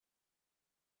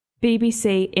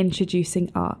BBC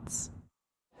Introducing Arts.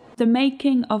 The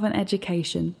Making of an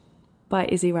Education by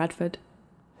Izzy Radford.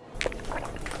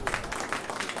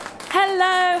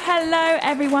 Hello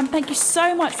everyone. Thank you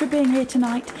so much for being here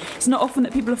tonight. It's not often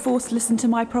that people are forced to listen to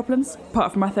my problems,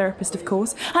 apart from my therapist, of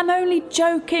course. I'm only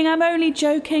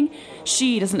joking.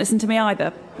 She doesn't listen to me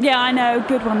either. Yeah, I know,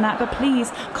 good one that, but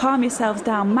please calm yourselves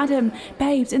down. Madam,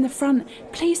 babes, in the front,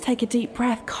 please take a deep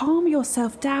breath. Calm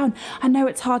yourself down. I know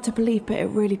it's hard to believe, but it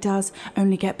really does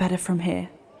only get better from here.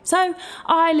 So,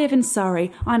 I live in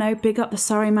Surrey. I know, big up the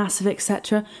Surrey Massive,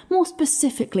 etc. More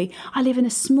specifically, I live in a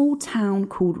small town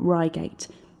called Reigate.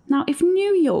 Now, if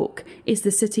New York is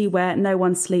the city where no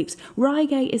one sleeps,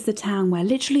 Reigate is the town where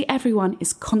literally everyone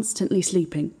is constantly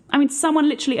sleeping. I mean, someone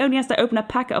literally only has to open a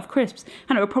packet of crisps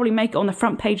and it will probably make it on the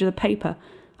front page of the paper.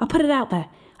 I'll put it out there.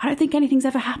 I don't think anything's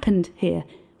ever happened here.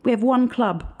 We have one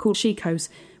club called Chico's,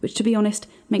 which, to be honest,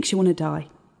 makes you want to die.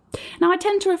 Now, I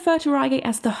tend to refer to Reigate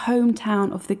as the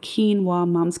hometown of the quinoa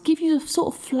mums, give you a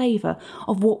sort of flavour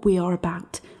of what we are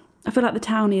about. I feel like the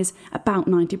town is about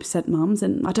 90% mums,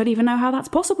 and I don't even know how that's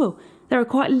possible. There are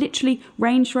quite literally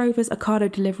Range Rovers,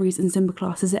 Ocado deliveries and Zumba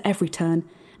classes at every turn.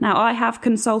 Now, I have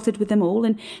consulted with them all,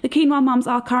 and the quinoa mums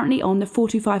are currently on the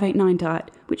 42589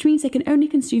 diet, which means they can only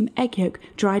consume egg yolk,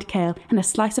 dried kale and a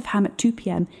slice of ham at 2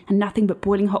 p.m, and nothing but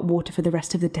boiling hot water for the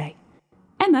rest of the day.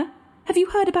 Emma, have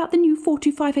you heard about the new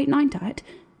 42589 diet?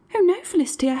 Oh no,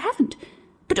 Felicity, I haven't.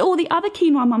 But all the other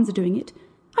quinoa mums are doing it.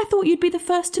 I thought you'd be the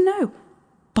first to know.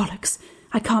 Bollocks,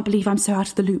 I can't believe I'm so out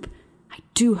of the loop. I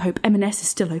do hope M&S is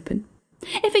still open.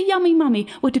 If a yummy mummy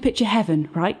were to picture heaven,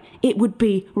 right, it would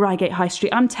be Reigate High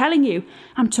Street. I'm telling you.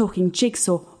 I'm talking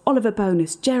Jigsaw, Oliver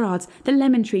Bonus, Gerrard's, the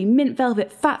Lemon Tree, Mint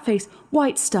Velvet, Fat Face,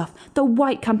 White Stuff, the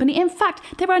White Company. In fact,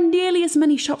 there are nearly as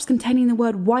many shops containing the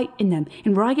word white in them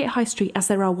in Reigate High Street as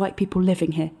there are white people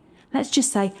living here. Let's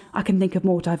just say I can think of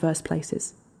more diverse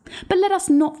places. But let us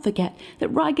not forget that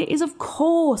Reigate is, of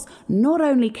course, not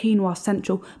only quinoa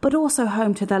central, but also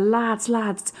home to the lads,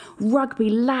 rugby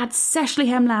lads,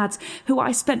 Seshlyhem lads, who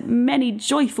I spent many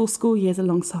joyful school years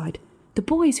alongside. The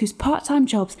boys whose part-time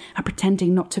jobs are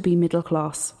pretending not to be middle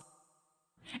class.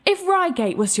 If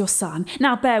Reigate was your son,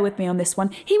 now bear with me on this one,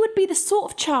 he would be the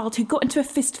sort of child who got into a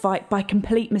fist fight by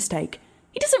complete mistake.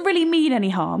 He doesn't really mean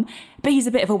any harm, but he's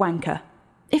a bit of a wanker.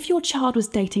 If your child was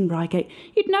dating Reigate,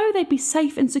 you'd know they'd be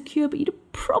safe and secure, but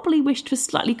you'd probably wished for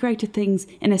slightly greater things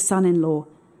in a son-in-law.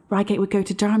 Reigate would go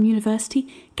to Durham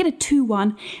University, get a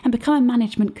 2-1 and become a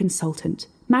management consultant.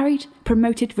 Married,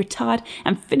 promoted, retired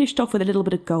and finished off with a little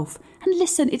bit of golf. And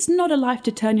listen, it's not a life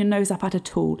to turn your nose up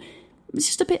at all. It's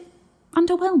just a bit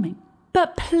underwhelming.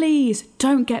 But please,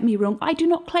 don't get me wrong, I do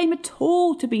not claim at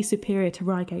all to be superior to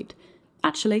Reigate.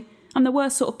 Actually, I'm the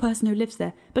worst sort of person who lives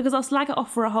there, because I'll slag it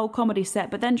off for a whole comedy set,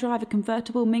 but then drive a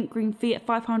convertible mint green Fiat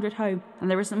 500 home,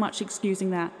 and there isn't much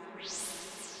excusing that.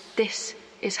 This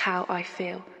is how I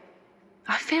feel.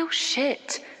 I feel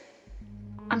shit.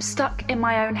 I'm stuck in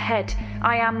my own head.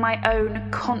 I am my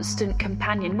own constant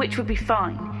companion, which would be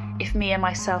fine if me and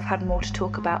myself had more to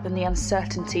talk about than the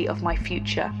uncertainty of my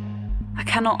future. I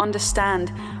cannot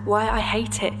understand why I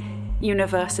hate it,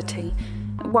 university,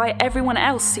 why everyone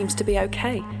else seems to be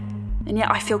okay. And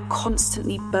yet I feel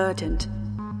constantly burdened.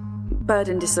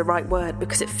 Burdened is the right word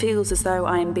because it feels as though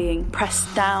I am being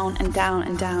pressed down and down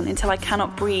and down until I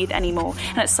cannot breathe anymore,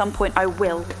 and at some point I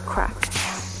will crack.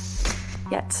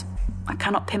 Yet I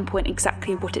cannot pinpoint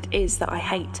exactly what it is that I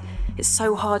hate. It's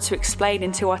so hard to explain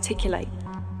and to articulate.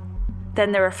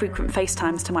 Then there are frequent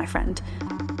FaceTimes to my friend,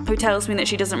 who tells me that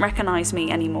she doesn't recognise me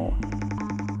anymore.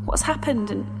 What's happened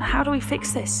and how do we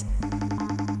fix this?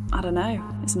 I don't know,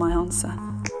 is my answer.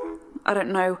 I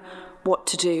don't know what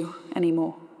to do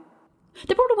anymore.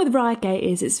 The problem with Reigate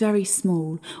is it's very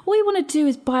small. All you want to do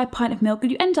is buy a pint of milk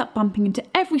and you end up bumping into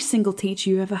every single teacher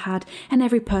you've ever had and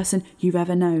every person you've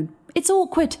ever known. It's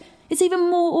awkward. It's even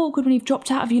more awkward when you've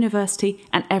dropped out of university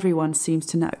and everyone seems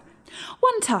to know.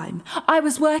 One time, I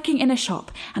was working in a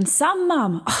shop and some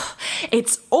mum,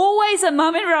 it's always a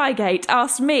mum in Reigate,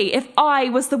 asked me if I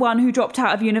was the one who dropped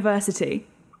out of university.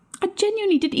 I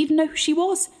genuinely didn't even know who she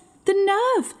was. The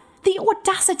nerve! The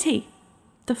audacity,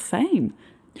 the fame.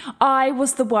 I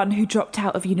was the one who dropped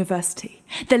out of university.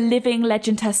 The living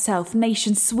legend herself,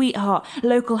 nation's sweetheart,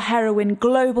 local heroine,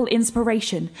 global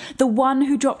inspiration. The one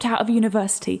who dropped out of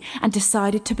university and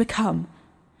decided to become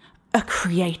a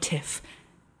creative.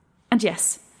 And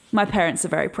yes, my parents are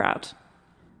very proud.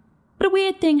 But a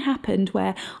weird thing happened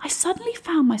where I suddenly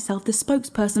found myself the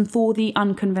spokesperson for the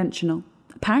unconventional.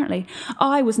 Apparently,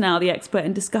 I was now the expert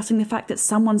in discussing the fact that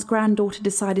someone's granddaughter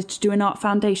decided to do an art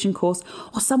foundation course,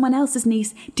 or someone else's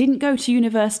niece didn't go to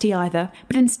university either,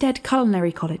 but instead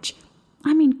culinary college.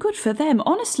 I mean, good for them.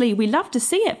 Honestly, we love to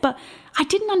see it, but I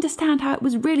didn't understand how it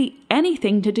was really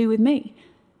anything to do with me.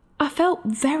 I felt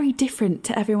very different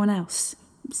to everyone else.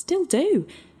 Still do.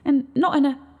 And not in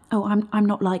a, I'm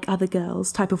not like other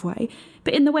girls type of way,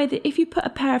 but in the way that if you put a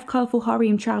pair of colourful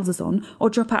harem trousers on or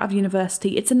drop out of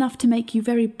university, it's enough to make you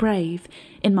very brave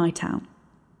in my town.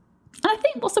 And I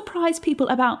think what surprised people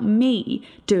about me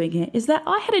doing it is that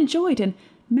I had enjoyed and,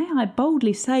 may I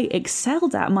boldly say,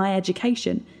 excelled at my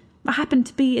education. I happened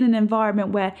to be in an environment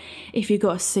where, if you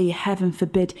got to see, heaven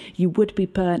forbid, you would be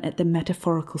burnt at the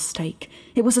metaphorical stake.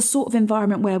 It was a sort of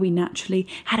environment where we naturally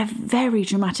had a very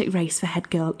dramatic race for head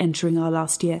girl entering our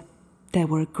last year. There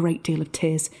were a great deal of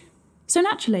tears. So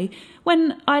naturally,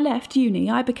 when I left uni,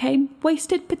 I became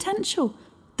wasted potential.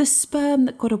 The sperm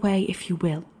that got away, if you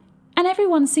will. And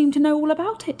everyone seemed to know all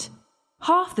about it.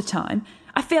 Half the time,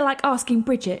 I feel like asking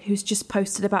Bridget, who's just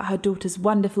posted about her daughter's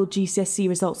wonderful GCSE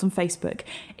results on Facebook,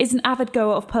 is an avid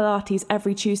goer of Pilates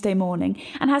every Tuesday morning,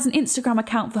 and has an Instagram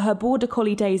account for her border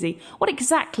collie Daisy, what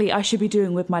exactly I should be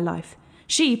doing with my life.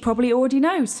 She probably already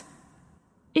knows.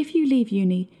 If you leave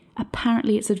uni,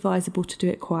 apparently it's advisable to do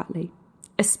it quietly,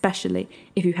 especially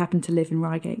if you happen to live in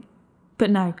Reigate.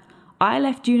 But no, I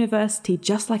left university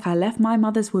just like I left my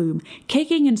mother's womb,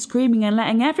 kicking and screaming and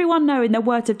letting everyone know, in the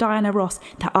words of Diana Ross,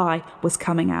 that I was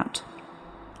coming out.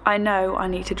 I know I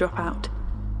need to drop out.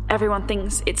 Everyone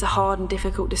thinks it's a hard and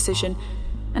difficult decision,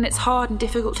 and it's hard and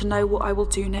difficult to know what I will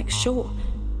do next, sure.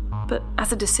 But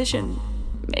as a decision,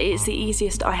 it's the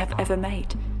easiest I have ever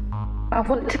made. I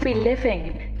want to be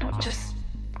living, not just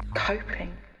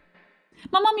coping.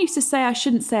 My mum used to say I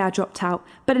shouldn't say I dropped out,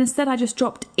 but instead I just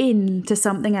dropped into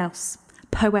something else.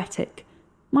 Poetic.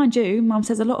 Mind you, Mum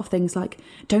says a lot of things like,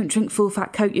 don't drink full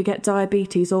fat Coke, you get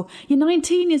diabetes, or you're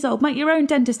 19 years old, make your own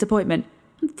dentist appointment.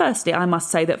 And firstly, I must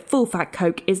say that full fat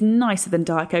Coke is nicer than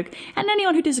Diet Coke, and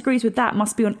anyone who disagrees with that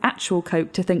must be on actual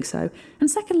Coke to think so. And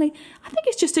secondly, I think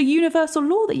it's just a universal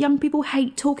law that young people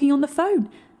hate talking on the phone.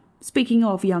 Speaking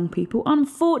of young people,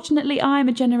 unfortunately I am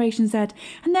a Generation Z,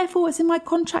 and therefore it's in my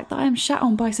contract that I am shat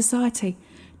on by society.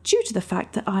 Due to the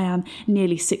fact that I am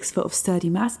nearly 6 foot of sturdy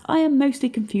mass, I am mostly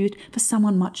confused for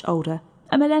someone much older,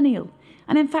 a millennial.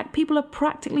 And in fact, people are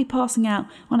practically passing out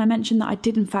when I mention that I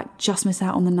did in fact just miss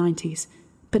out on the 90s.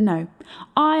 But no,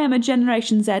 I am a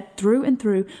Generation Z through and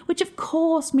through, which of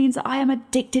course means that I am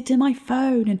addicted to my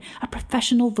phone and a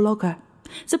professional vlogger.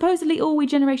 Supposedly all we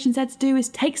Generation Zs do is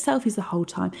take selfies the whole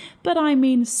time, but I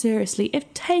mean seriously,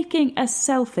 if taking a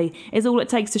selfie is all it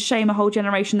takes to shame a whole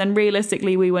generation, then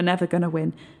realistically we were never going to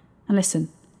win. And listen,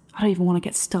 I don't even want to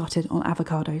get started on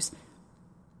avocados.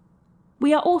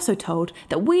 We are also told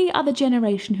that we are the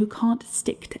generation who can't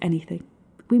stick to anything.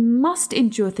 We must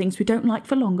endure things we don't like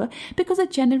for longer because the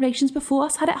generations before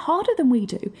us had it harder than we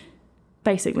do.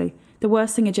 Basically, the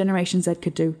worst thing a Generation Z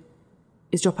could do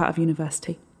is drop out of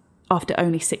university. After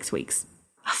only 6 weeks.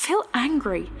 I feel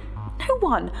angry. No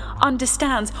one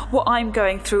understands what I'm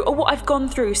going through or what I've gone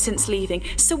through since leaving,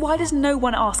 so why does no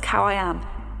one ask how I am?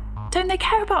 Don't they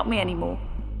care about me anymore?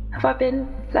 Have I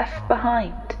been left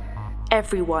behind?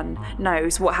 Everyone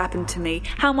knows what happened to me,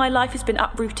 how my life has been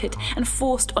uprooted and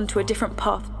forced onto a different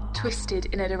path, twisted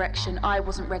in a direction I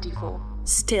wasn't ready for.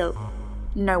 Still,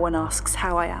 no one asks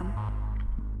how I am.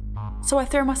 So I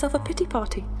throw myself a pity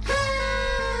party.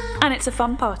 And it's a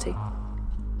fun party.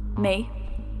 Me,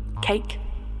 cake,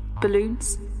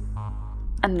 balloons,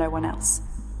 and no one else.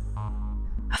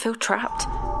 I feel trapped.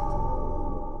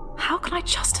 How can I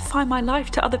justify my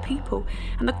life to other people?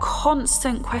 And the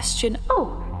constant question,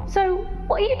 so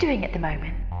what are you doing at the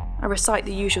moment? I recite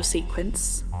the usual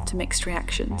sequence to mixed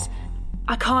reactions.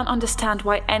 I can't understand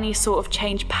why any sort of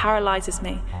change paralyses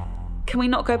me. Can we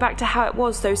not go back to how it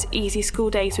was, those easy school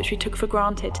days which we took for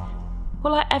granted?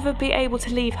 Will I ever be able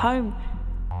to leave home?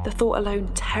 The thought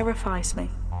alone terrifies me.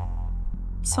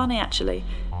 It's funny, actually,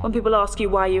 when people ask you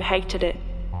why you hated it.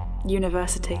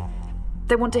 University.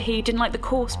 They want to hear you didn't like the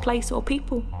course, place, or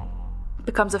people. It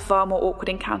becomes a far more awkward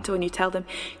encounter when you tell them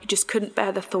you just couldn't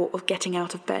bear the thought of getting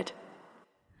out of bed.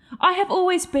 I have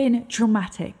always been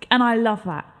dramatic, and I love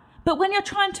that. But when you're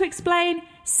trying to explain,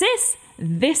 sis,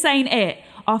 this ain't it,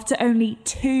 after only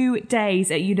 2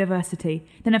 days at university,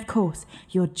 then of course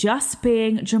you're just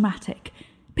being dramatic.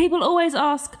 People always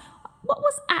ask, what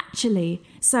was actually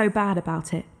so bad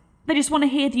about it? They just want to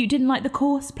hear that you didn't like the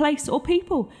course, place or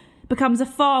people. Becomes a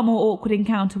far more awkward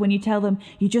encounter when you tell them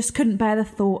you just couldn't bear the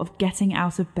thought of getting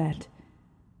out of bed.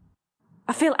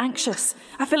 I feel anxious.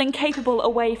 I feel incapable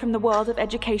away from the world of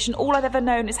education. All I've ever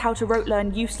known is how to rote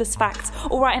learn useless facts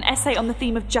or write an essay on the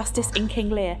theme of justice in King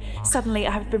Lear. Suddenly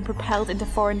I have been propelled into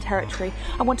foreign territory.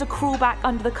 I want to crawl back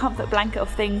under the comfort blanket of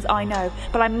things I know,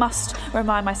 but I must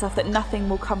remind myself that nothing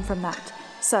will come from that.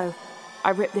 So I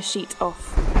rip the sheet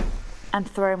off and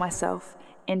throw myself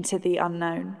into the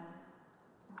unknown.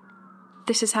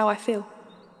 This is how I feel.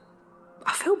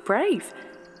 I feel brave.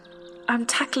 I'm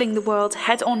tackling the world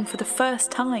head on for the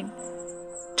first time.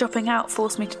 Dropping out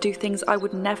forced me to do things I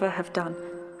would never have done.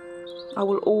 I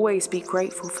will always be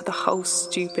grateful for the whole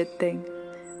stupid thing.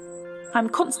 I'm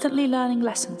constantly learning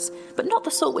lessons, but not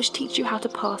the sort which teach you how to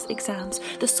pass exams,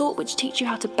 the sort which teach you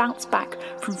how to bounce back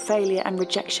from failure and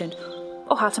rejection,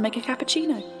 or how to make a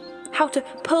cappuccino, how to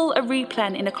pull a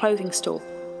replen in a clothing store,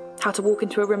 how to walk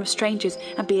into a room of strangers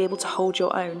and be able to hold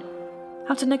your own,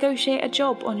 how to negotiate a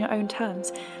job on your own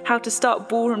terms, how to start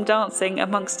ballroom dancing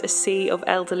amongst a sea of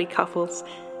elderly couples,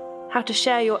 how to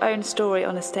share your own story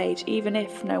on a stage even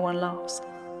if no one laughs,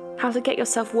 how to get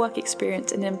yourself work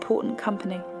experience in an important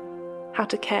company, how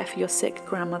to care for your sick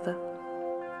grandmother.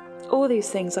 All these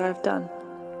things I have done.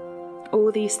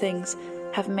 All these things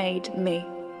have made me.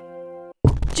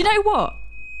 Do you know what?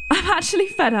 I'm actually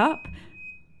fed up.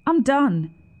 I'm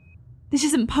done. This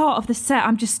isn't part of the set.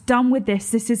 I'm just done with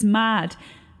this. This is mad.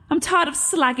 I'm tired of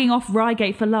slagging off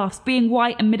Reigate for laughs. Being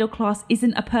white and middle class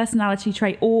isn't a personality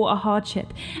trait or a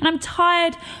hardship. And I'm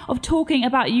tired of talking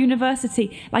about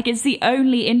university like it's the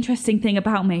only interesting thing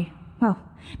about me. Well,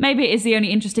 maybe it is the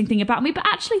only interesting thing about me, but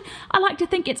actually I like to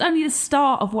think it's only the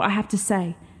start of what I have to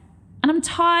say. And I'm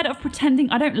tired of pretending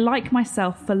I don't like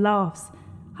myself for laughs.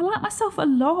 I like myself a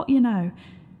lot, you know.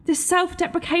 This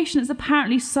self-deprecation that's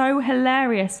apparently so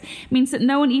hilarious means that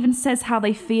no one even says how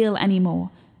they feel anymore.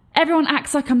 Everyone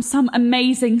acts like I'm some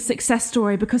amazing success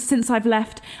story because since I've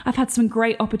left, I've had some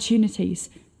great opportunities.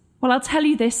 Well, I'll tell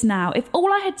you this now. If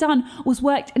all I had done was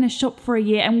worked in a shop for a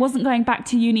year and wasn't going back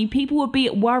to uni, people would be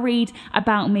worried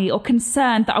about me or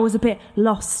concerned that I was a bit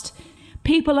lost.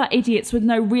 People are idiots with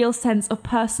no real sense of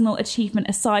personal achievement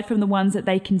aside from the ones that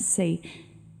they can see.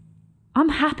 I'm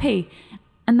happy,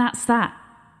 and that's that.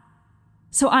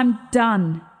 So I'm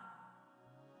done.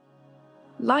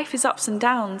 Life is ups and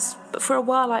downs, but for a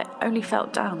while I only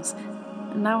felt downs.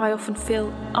 And now I often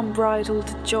feel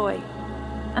unbridled joy.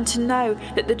 And to know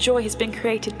that the joy has been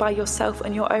created by yourself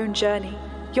and your own journey,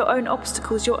 your own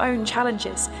obstacles, your own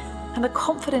challenges, and the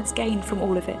confidence gained from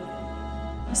all of it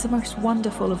is the most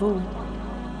wonderful of all.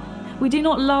 We do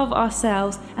not love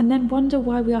ourselves and then wonder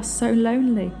why we are so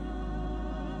lonely.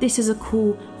 This is a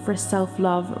call for a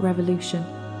self-love revolution.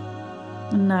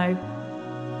 And no,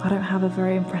 I don't have a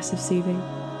very impressive CV,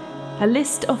 a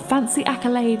list of fancy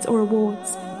accolades or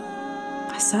awards.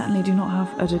 I certainly do not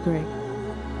have a degree.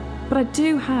 But I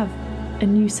do have a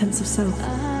new sense of self.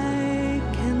 I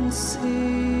can see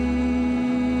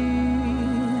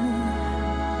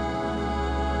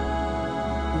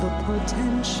the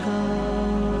potential.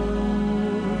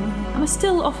 And I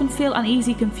still often feel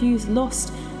uneasy, confused,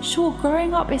 lost. Sure,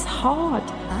 growing up is hard.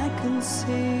 I can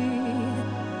see.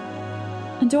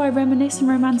 And do I reminisce and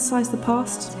romanticize the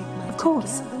past? Of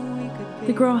course.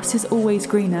 The grass is always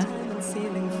greener.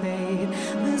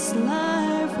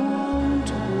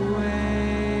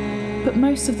 But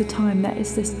most of the time there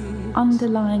is this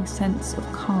underlying sense of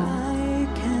calm. I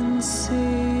can see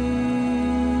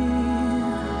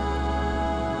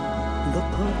the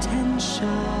potential.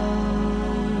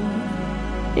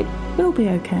 It will be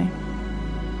okay.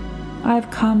 I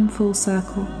have come full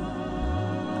circle.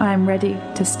 I am ready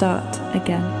to start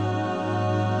again.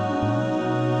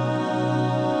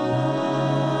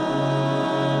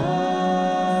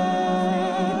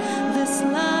 This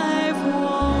life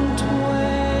won't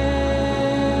wait.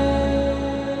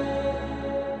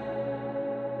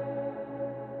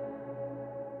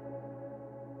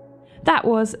 That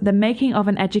was The Making of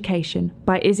an Education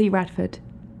by Izzy Radford.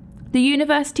 The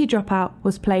University Dropout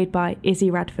was played by Izzy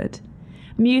Radford.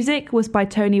 Music was by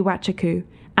Tony Wachaku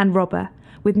and Robber,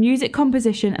 with music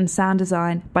composition and sound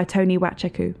design by Tony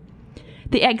Wachaku.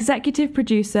 The executive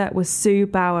producer was Sue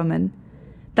Bowerman.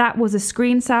 That was a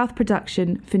Screen South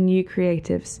production for New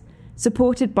Creatives,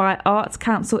 supported by Arts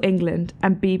Council England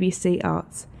and BBC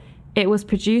Arts. It was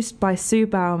produced by Sue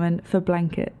Bowerman for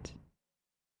Blanket.